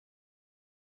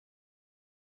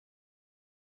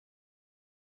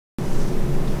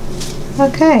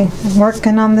Okay, I'm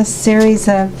working on this series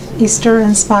of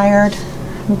Easter-inspired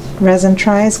resin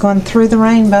trays, going through the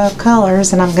rainbow of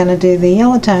colors, and I'm going to do the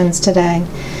yellow tones today.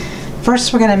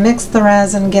 First, we're going to mix the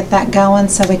resin, get that going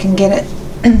so we can get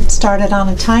it started on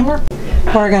a timer.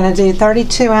 We're going to do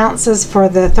 32 ounces for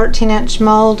the 13-inch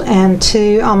mold and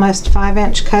 2 almost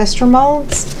 5-inch coaster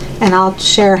molds, and I'll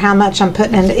share how much I'm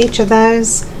putting into each of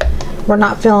those. We're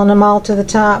not filling them all to the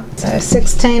top. So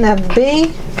 16 of B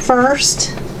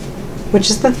first, which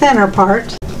is the thinner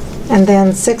part, and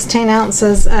then 16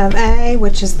 ounces of A,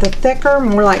 which is the thicker,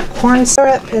 more like corn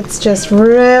syrup. It's just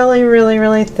really, really,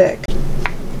 really thick.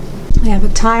 You have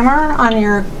a timer on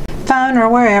your phone or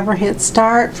wherever. Hit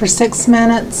start for 6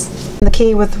 minutes. The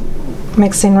key with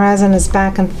mixing resin is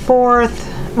back and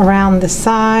forth around the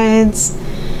sides.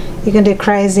 You can do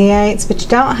crazy eights, but you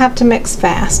don't have to mix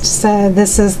fast. So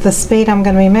this is the speed I'm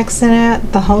going to be mixing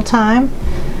it the whole time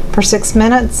for 6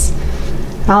 minutes.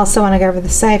 I also want to go over the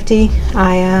safety.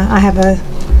 I have a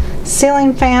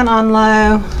ceiling fan on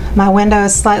low. My window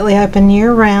is slightly open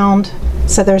year-round,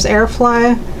 so there's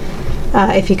airflow.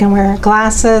 If you can wear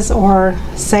glasses or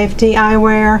safety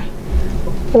eyewear,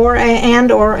 or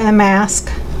a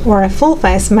mask, or a full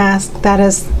face mask, that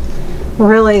is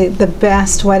really the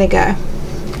best way to go.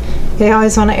 You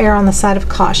always want to err on the side of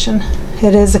caution.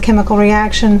 It is a chemical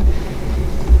reaction.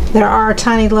 There are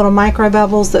tiny little micro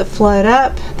bubbles that float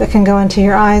up that can go into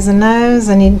your eyes and nose,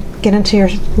 and you get into your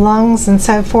lungs and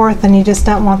so forth, and you just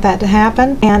don't want that to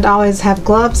happen. And always have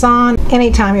gloves on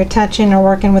anytime you're touching or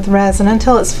working with resin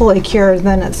until it's fully cured,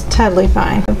 then it's totally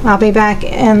fine. I'll be back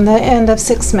in the end of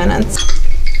 6 minutes.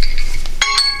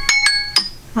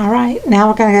 Alright, now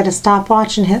we're going to go to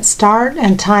stopwatch and hit start,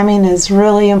 and timing is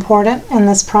really important in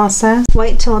this process.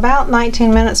 Wait till about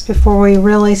 19 minutes before we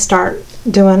really start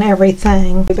doing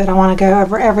everything, but I want to go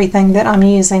over everything that I'm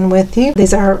using with you.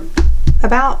 These are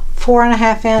about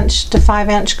 4.5 inch to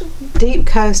 5-inch deep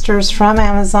coasters from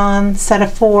Amazon, set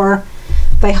of 4.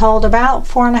 They hold about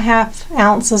 4.5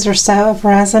 ounces or so of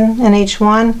resin in each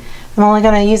one. I'm only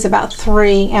going to use about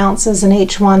 3 ounces in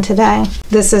each one today.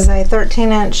 This is a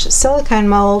 13-inch silicone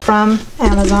mold from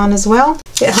Amazon as well.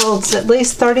 It holds at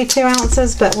least 32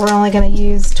 ounces, but we're only going to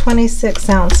use 26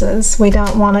 ounces. We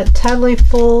don't want it totally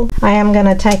full. I am going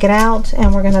to take it out,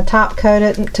 and we're going to top coat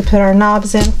it to put our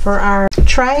knobs in for our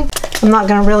tray. I'm not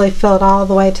going to really fill it all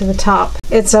the way to the top.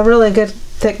 It's a really good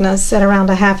thickness at around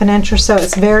 1/2 inch or so.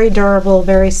 It's very durable,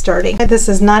 very sturdy. This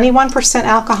is 91%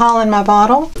 alcohol in my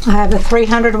bottle. I have a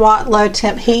 300 watt low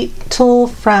temp heat tool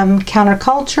from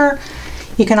Counterculture.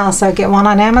 You can also get one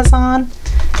on Amazon.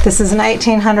 This is an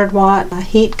 1800 watt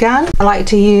heat gun. I like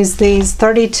to use these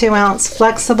 32 ounce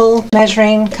flexible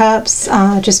measuring cups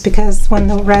just because when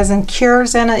the resin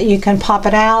cures in it, you can pop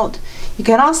it out. You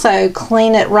can also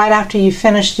clean it right after you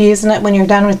finish using it. When you're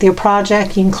done with your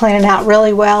project, you can clean it out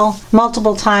really well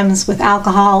multiple times with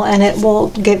alcohol, and it will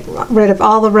get rid of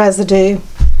all the residue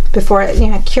before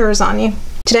it cures on you.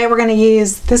 Today we're going to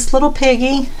use this little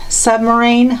piggy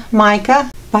submarine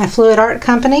mica by Fluid Art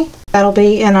Company. That'll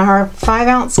be in our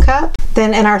 5-ounce cup.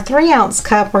 Then in our 3-ounce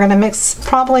cup, we're going to mix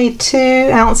probably 2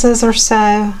 ounces or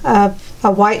so of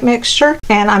a white mixture,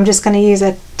 and I'm just going to use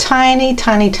a tiny,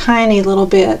 tiny, tiny little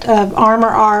bit of Armor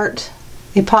Art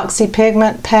epoxy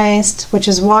pigment paste, which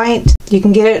is white. You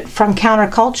can get it from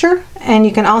Counterculture, and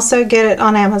you can also get it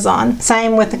on Amazon.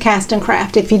 Same with the Cast and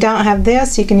Craft. If you don't have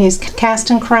this, you can use Cast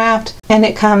and Craft, and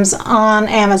it comes on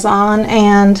Amazon,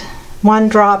 and 1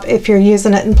 drop if you're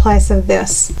using it in place of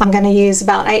this. I'm going to use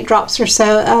about 8 drops or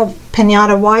so of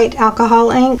Pinata White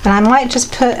alcohol ink, and I might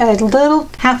just put a little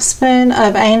 1/2 spoon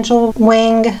of Angel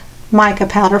Wing mica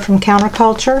powder from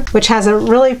Counterculture, which has a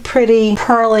really pretty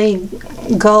pearly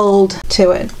gold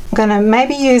to it. I'm going to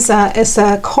maybe use it's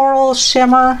a coral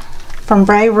shimmer from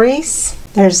Bray Reese.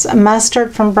 There's a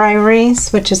mustard from Bray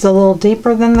Reese, which is a little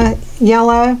deeper than the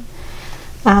yellow.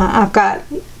 I've got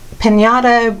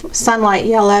Pinata Sunlight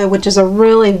Yellow, which is a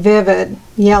really vivid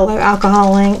yellow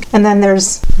alcohol ink. And then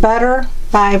there's Butter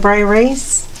by Bray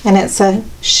Reese, and it's a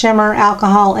shimmer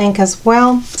alcohol ink as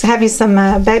well. So have you some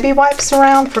baby wipes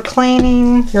around for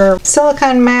cleaning your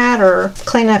silicone mat or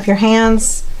cleaning up your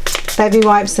hands. Baby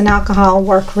wipes and alcohol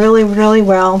work really, really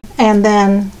well. And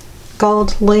then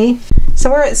gold leaf. So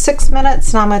we're at 6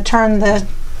 minutes, and I'm going to turn the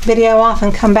video off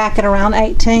and come back at around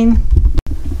 18.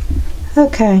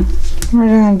 Okay. We're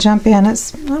going to jump in.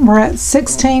 We're at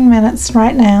 16 minutes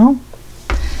right now.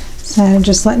 So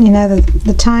just letting you know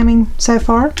the timing so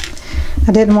far.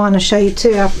 I did want to show you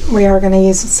too, we are going to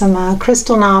use some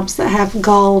crystal knobs that have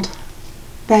gold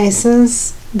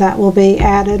bases that will be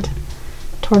added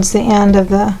towards the end of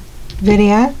the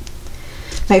video.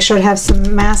 Make sure to have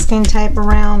some masking tape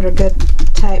around, or good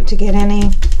tape to get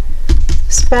any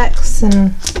specks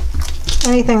and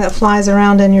anything that flies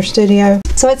around in your studio.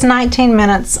 So it's 19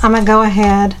 minutes. I'm going to go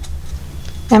ahead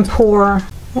and pour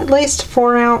at least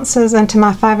 4 ounces into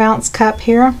my 5-ounce cup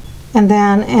here. And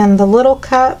then in the little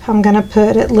cup, I'm going to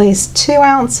put at least 2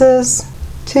 ounces,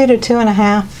 2 to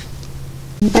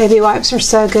 2.5. Baby wipes are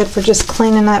so good for just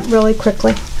cleaning up really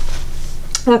quickly.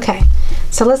 Okay,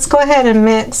 so let's go ahead and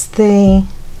mix the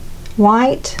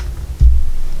white,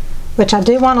 which I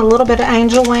do want a little bit of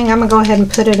angel wing. I'm going to go ahead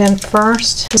and put it in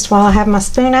first, just while I have my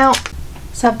spoon out.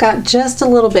 So I've got just a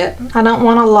little bit. I don't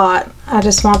want a lot. I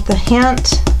just want the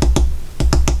hint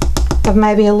of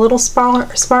maybe a little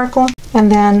sparkle. And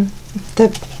then the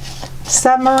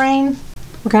submarine,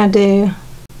 we're going to do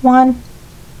 1,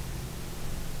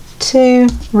 2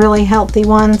 really healthy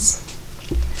ones.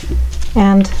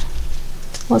 And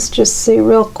let's just see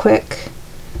real quick.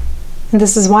 And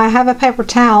this is why I have a paper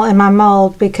towel in my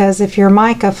mold, because if your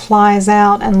mica flies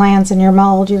out and lands in your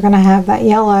mold, you're going to have that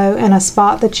yellow in a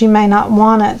spot that you may not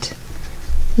want it.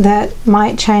 That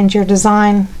might change your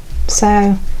design.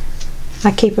 So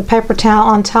I keep a paper towel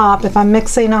on top. If I'm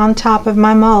mixing on top of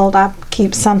my mold, I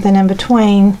keep something in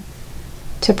between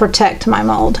to protect my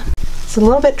mold. It's a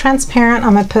little bit transparent.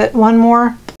 I'm going to put 1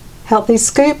 more healthy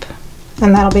scoop,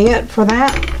 and that'll be it for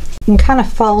that. You can kind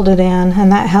of fold it in,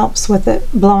 and that helps with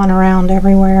it blowing around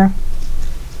everywhere.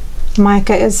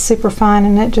 Mica is super fine,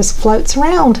 and it just floats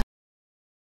around.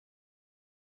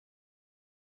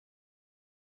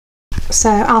 So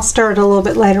I'll stir it a little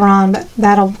bit later on, but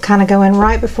that'll kind of go in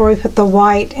right before we put the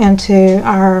white into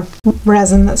our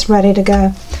resin that's ready to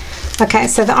go. Okay,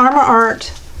 so the Armor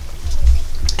Art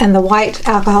and the white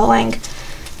alcohol ink.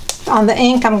 On the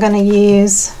ink, I'm going to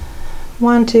use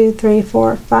 1, 2, 3,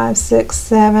 4, 5, 6,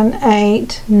 7,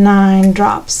 8, 9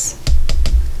 drops.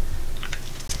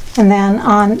 And then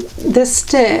on this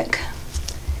stick,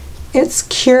 it's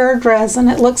cured resin.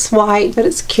 It looks white, but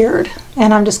it's cured.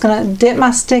 And I'm just going to dip my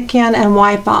stick in and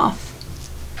wipe off.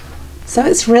 So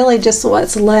it's really just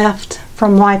what's left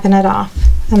from wiping it off.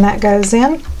 And that goes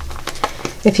in.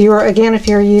 If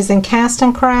you're using Cast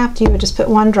and Craft, you would just put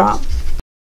 1 drop.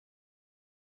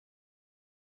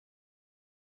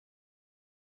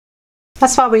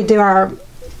 That's why we do our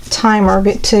timer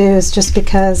bit too, is just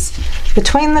because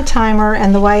between the timer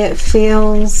and the way it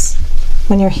feels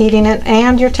when you're heating it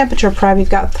and your temperature probe,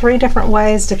 you've got 3 different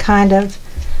ways to kind of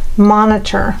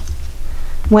monitor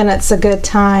when it's a good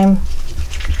time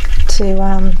to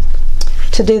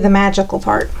do the magical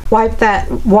part. Wipe that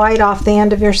white off the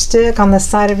end of your stick on the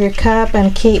side of your cup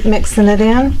and keep mixing it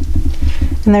in.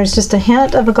 And there's just a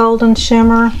hint of a golden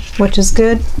shimmer, which is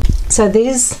good. So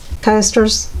these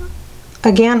coasters,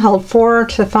 again, hold 4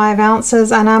 to 5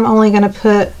 ounces, and I'm only going to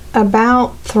put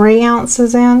about 3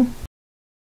 ounces in.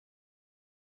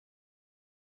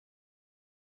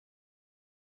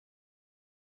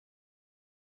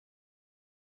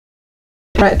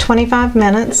 We're at 25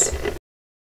 minutes.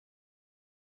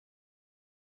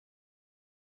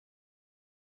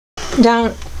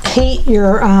 Don't heat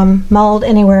your mold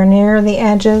anywhere near the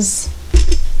edges,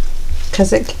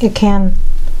 because it can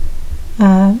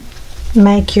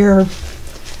make your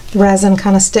resin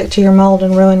kind of stick to your mold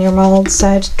and ruin your mold.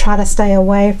 So try to stay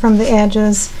away from the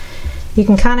edges. You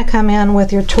can kind of come in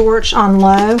with your torch on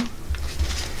low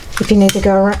if you need to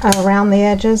go around the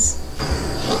edges.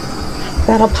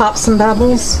 That'll pop some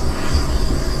bubbles.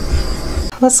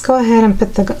 Let's go ahead and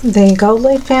put the gold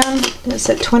leaf in. It's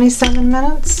at 27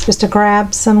 minutes. Just to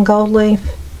grab some gold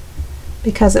leaf,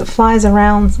 because it flies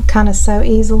around kind of so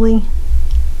easily.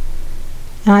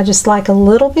 And I just like a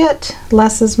little bit,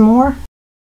 less is more.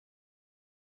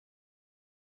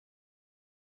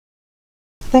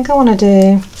 I think I want to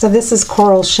do, so this is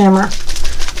Coral Shimmer.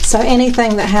 So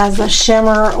anything that has a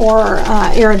shimmer or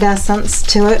iridescence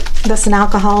to it, that's an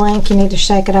alcohol ink, you need to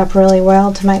shake it up really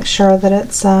well to make sure that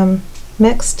it's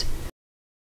mixed.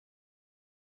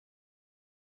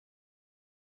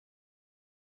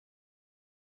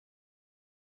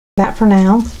 That for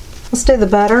now. Let's do the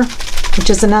butter, which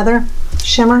is another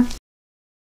shimmer.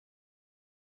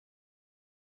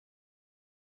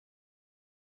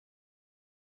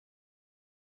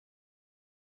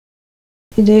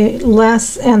 You do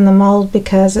less in the mold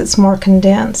because it's more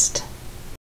condensed.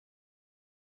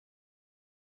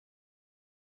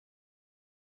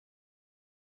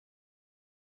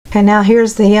 Okay, now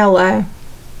here's the yellow.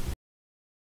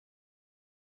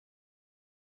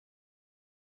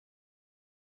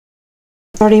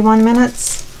 "31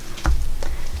 minutes.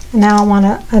 Now I want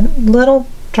a little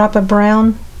drop of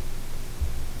brown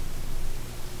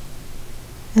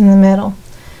in the middle.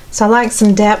 So I like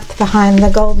some depth behind the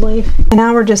gold leaf. And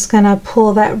now we're just going to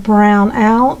pull that brown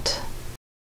out.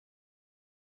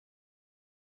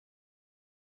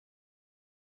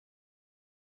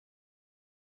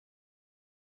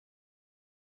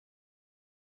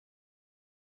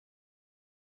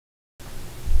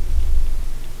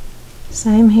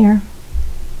 Same here.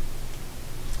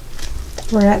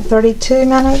 We're at 32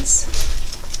 minutes.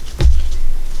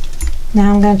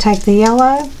 Now I'm going to take the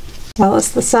yellow. Well,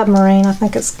 it's the submarine, I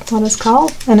think it's what it's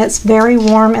called. And it's very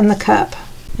warm in the cup.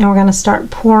 And we're going to start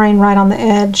pouring right on the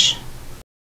edge.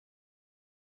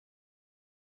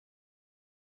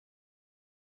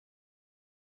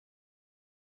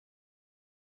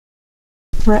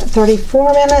 We're at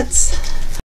 34 minutes.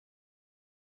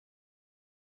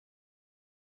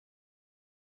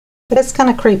 But it's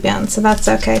going to creep in, so that's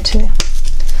okay too.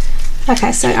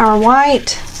 Okay, so our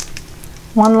white,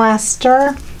 one last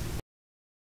stir.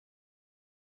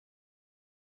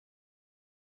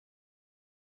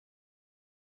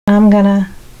 I'm going to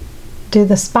do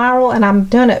the spiral, and I'm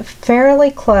doing it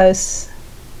fairly close.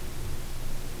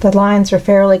 The lines are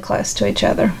fairly close to each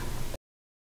other.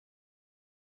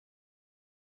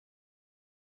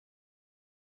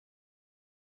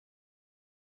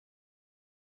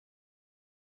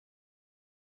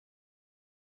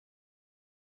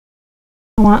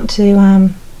 I want to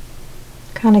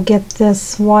kind of get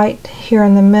this white here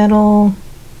in the middle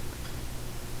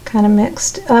kind of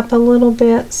mixed up a little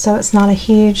bit so it's not a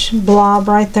huge blob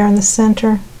right there in the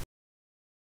center.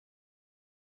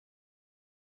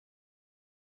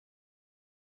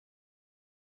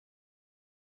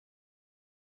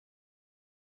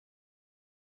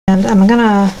 And I'm going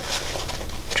to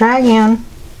drag in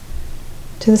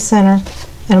to the center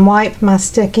and wipe my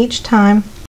stick each time.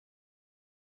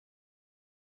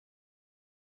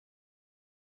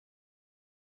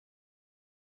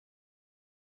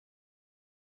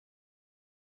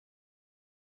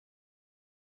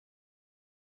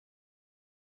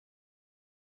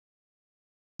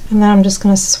 And then I'm just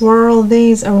going to swirl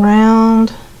these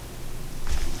around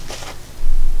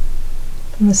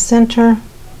from the center.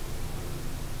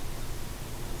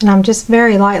 And I'm just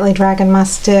very lightly dragging my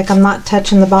stick. I'm not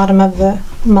touching the bottom of the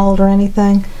mold or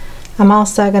anything. I'm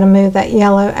also going to move that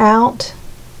yellow out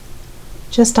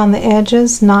just on the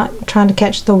edges, not trying to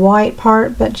catch the white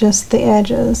part, but just the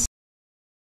edges.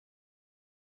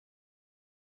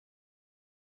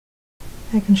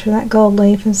 Making sure that gold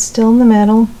leaf is still in the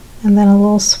middle. And then a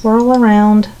little swirl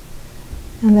around,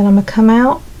 and then I'm going to come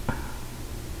out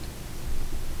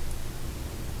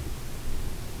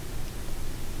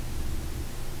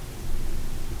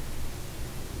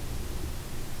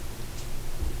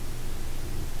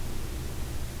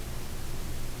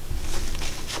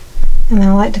and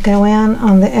I like to go in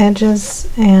on the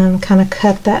edges and kind of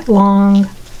cut that long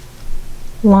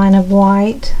line of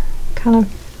white, kind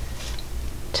of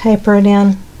taper it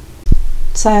in.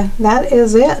 So that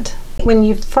is it. When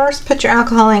you first put your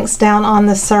alcohol inks down on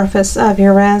the surface of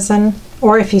your resin,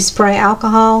 or if you spray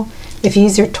alcohol, if you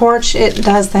use your torch, it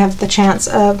does have the chance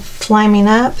of flaming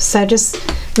up. So just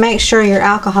make sure your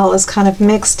alcohol is kind of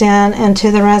mixed in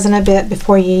into the resin a bit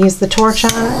before you use the torch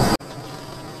on it.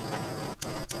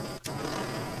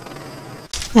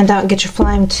 And don't get your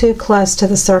flame too close to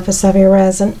the surface of your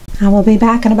resin. I will be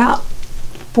back in about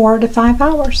 4 to 5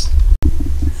 hours.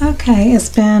 Okay, it's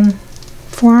been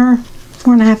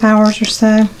 4.5 hours or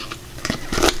so.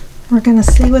 We're going to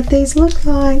see what these look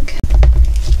like.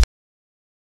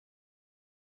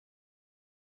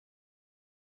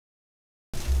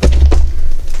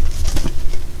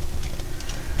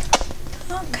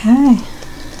 Okay.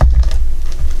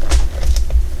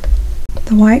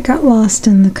 The white got lost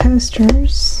in the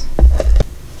coasters.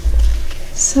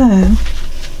 So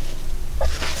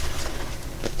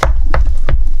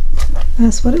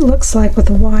that's what it looks like with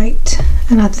the white,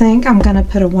 and I think I'm going to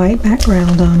put a white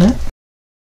background on it.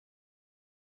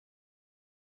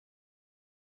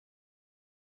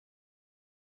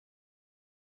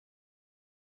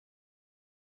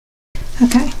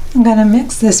 Okay, I'm going to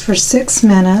mix this for 6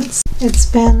 minutes. It's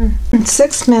been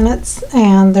 6 minutes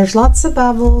and there's lots of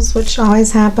bubbles, which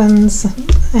always happens,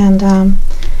 and I'm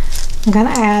going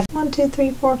to add 1, 2,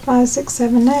 3, 4, 5, 6,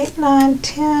 7, 8, 9,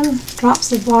 10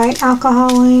 drops of white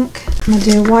alcohol ink. I'm going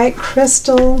to do white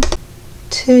crystal,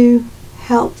 2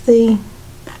 healthy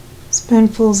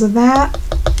spoonfuls of that.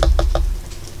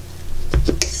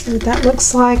 See what that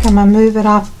looks like. I'm going to move it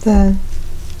off the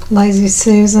Lazy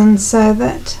Susan so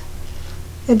that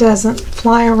it doesn't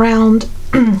fly around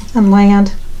and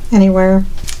land anywhere.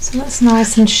 So that's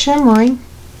nice and shimmery.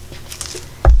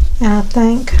 And I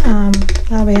think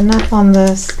that'll be enough on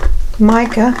this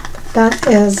mica. That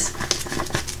is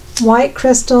White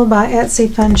Crystal by Etsy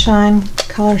Funshine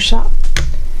Color Shop.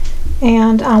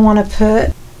 And I want to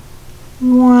put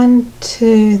 1,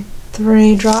 2,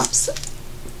 3 drops,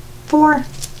 4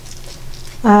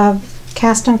 of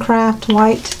Cast and Craft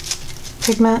white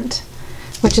pigment,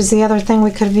 which is the other thing we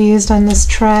could have used on this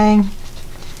tray,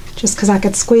 just because I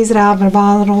could squeeze it out of a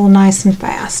bottle nice and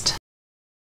fast.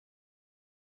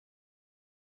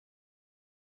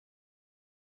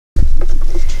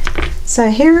 So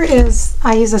here is,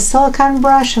 I use a silicone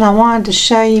brush, and I wanted to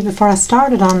show you before I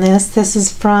started on this. This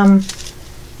is from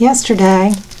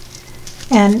yesterday,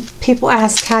 and people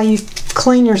ask how you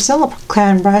clean your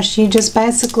silicone brush. You just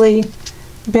basically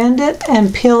bend it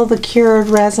and peel the cured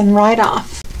resin right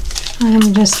off.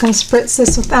 I'm just going to spritz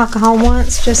this with alcohol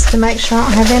once just to make sure I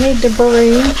don't have any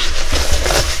debris.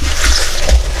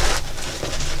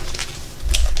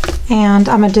 And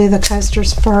I'm going to do the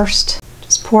coasters first.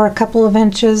 Just pour a couple of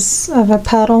inches of a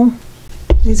puddle.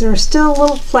 These are still a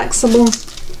little flexible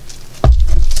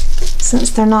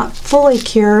since they're not fully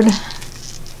cured.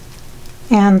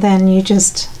 And then I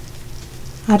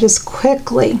just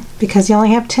quickly, because you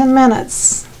only have 10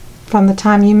 minutes from the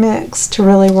time you mix to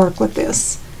really work with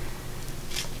this.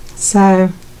 So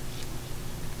I'm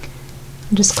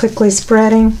just quickly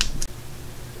spreading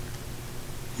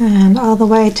and all the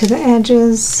way to the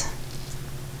edges.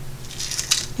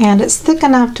 And it's thick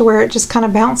enough to where it just kind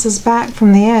of bounces back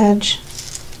from the edge.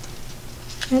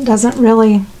 It doesn't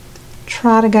really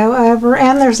try to go over,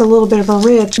 and there's a little bit of a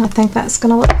ridge. I think that's going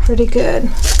to look pretty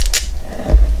good.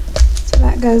 So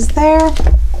that goes there.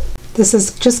 This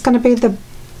is just going to be the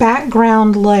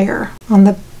background layer on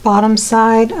the bottom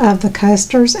side of the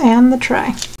coasters and the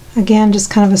tray. Again, just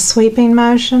kind of a sweeping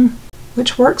motion,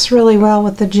 which works really well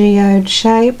with the geode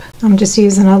shape. I'm just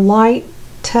using a light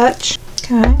touch.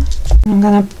 Okay. I'm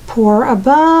going to pour a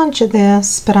bunch of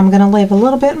this, but I'm going to leave a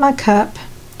little bit in my cup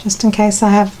just in case I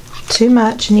have too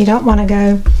much and you don't want to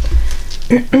go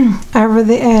over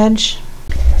the edge.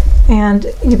 And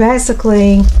you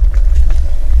basically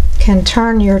can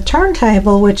turn your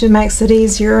turntable, which it makes it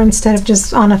easier instead of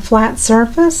just on a flat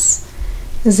surface,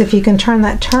 is if you can turn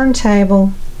that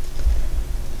turntable,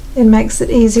 it makes it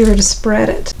easier to spread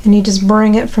it. And you just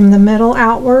bring it from the middle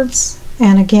outwards.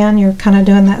 And again, you're kind of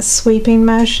doing that sweeping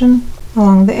motion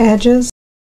along the edges.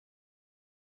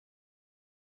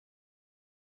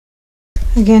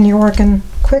 Again, you're working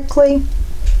quickly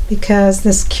because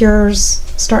this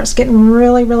starts getting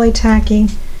really, really tacky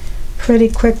pretty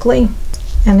quickly.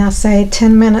 And I'll say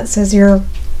 10 minutes is your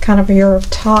kind of your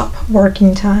top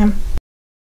working time.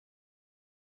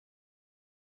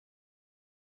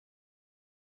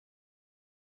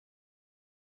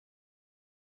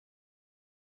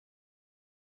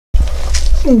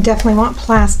 You definitely want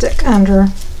plastic under.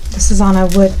 This is on a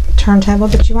wood turntable,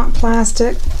 but you want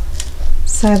plastic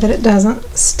so that it doesn't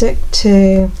stick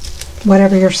to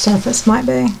whatever your surface might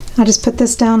be. I just put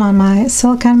this down on my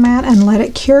silicone mat and let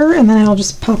it cure, and then it'll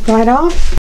just pop right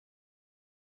off.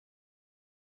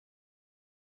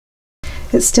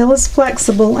 It still is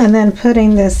flexible, and then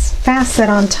putting this facet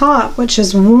on top, which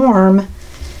is warm,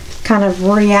 kind of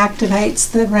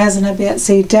reactivates the resin a bit.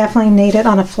 So you definitely need it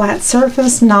on a flat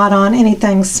surface, not on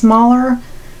anything smaller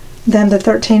than the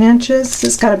 13 inches.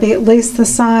 It's got to be at least the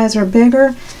size or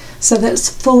bigger so that it's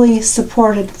fully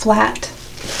supported flat.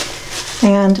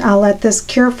 And I'll let this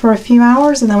cure for a few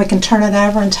hours, and then we can turn it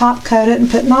over and top coat it and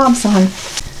put knobs on.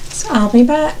 So I'll be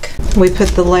back. We put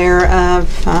the layer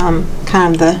of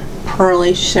kind of the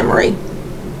pearly shimmery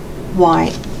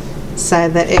white so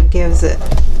that it gives it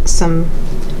some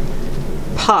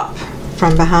pop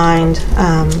from behind.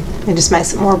 It just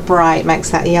makes it more bright,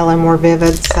 makes that yellow more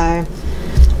vivid. So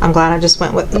I'm glad I just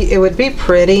went with it. Would be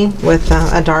pretty with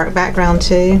a dark background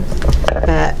too,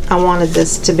 but I wanted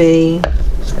this to be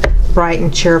bright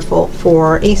and cheerful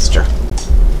for Easter.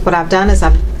 What I've done is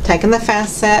I've taken the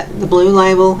fast set, the blue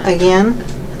label again,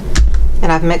 and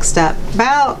I've mixed up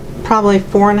about probably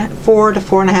 4 to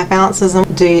 4.5 ounces,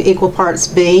 and do equal parts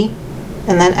B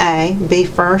and then A, B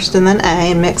first and then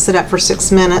A, and mix it up for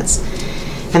 6 minutes.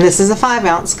 And this is a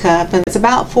 5-ounce cup, and it's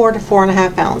about 4 to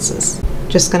 4.5 ounces.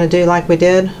 Just going to do like we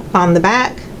did on the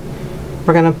back.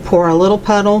 We're going to pour a little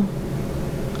puddle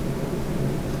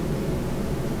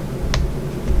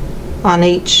on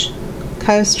each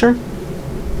coaster.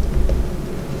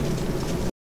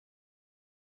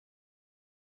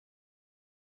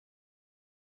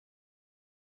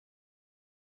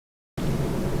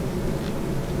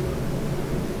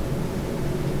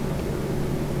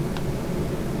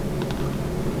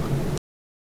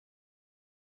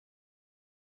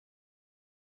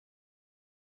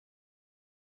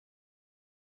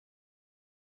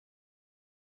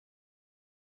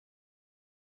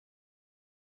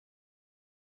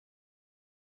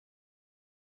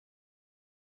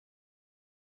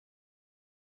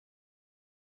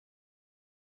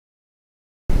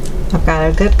 I've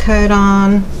got a good coat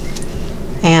on,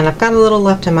 and I've got a little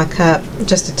left in my cup,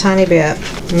 just a tiny bit.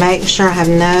 Make sure I have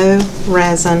no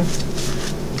resin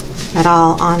at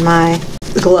all on my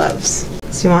gloves.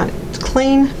 So you want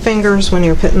clean fingers when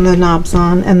you're putting the knobs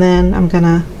on, and then I'm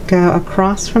gonna go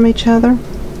across from each other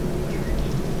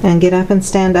and get up and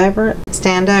stand over it.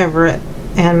 Stand over it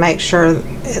and make sure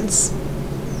it's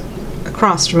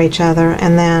across from each other,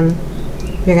 and then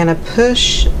you're gonna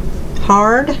push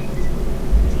hard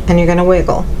and you're gonna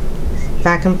wiggle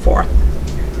back and forth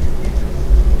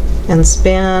and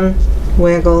spin,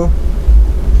 wiggle,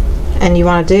 and you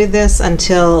want to do this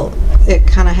until it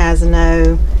kind of has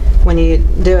no, when you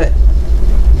do it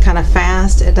kind of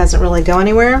fast, it doesn't really go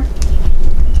anywhere.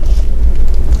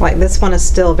 Like this one is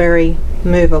still very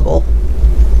movable.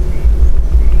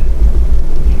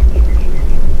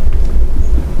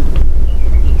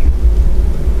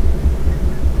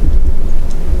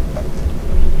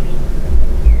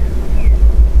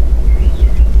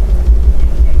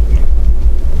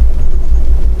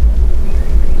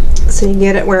 So you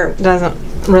get it where it doesn't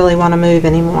really want to move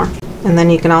anymore. And then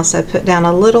you can also put down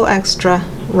a little extra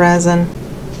resin,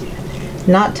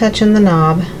 not touching the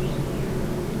knob.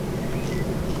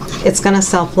 It's going to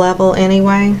self-level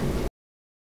anyway.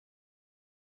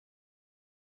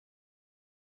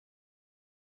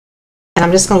 And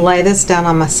I'm just going to lay this down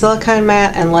on my silicone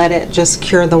mat and let it just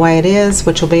cure the way it is,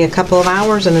 which will be a couple of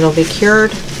hours and it'll be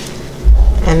cured.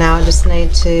 And now I just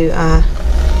need to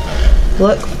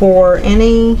look for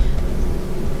any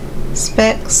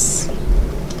specks,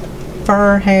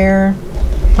 fur, hair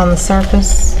on the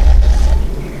surface.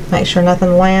 Make sure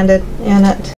nothing landed in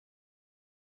it.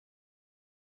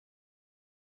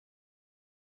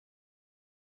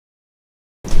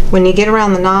 When you get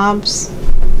around the knobs,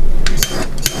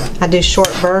 I do short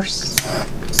bursts.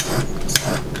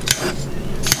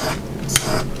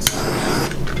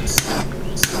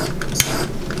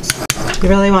 You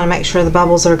really want to make sure the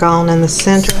bubbles are gone in the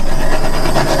center.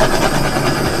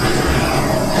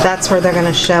 That's where they're going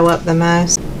to show up the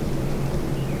most.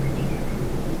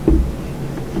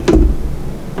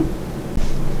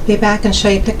 Be back and show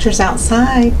you pictures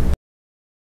outside.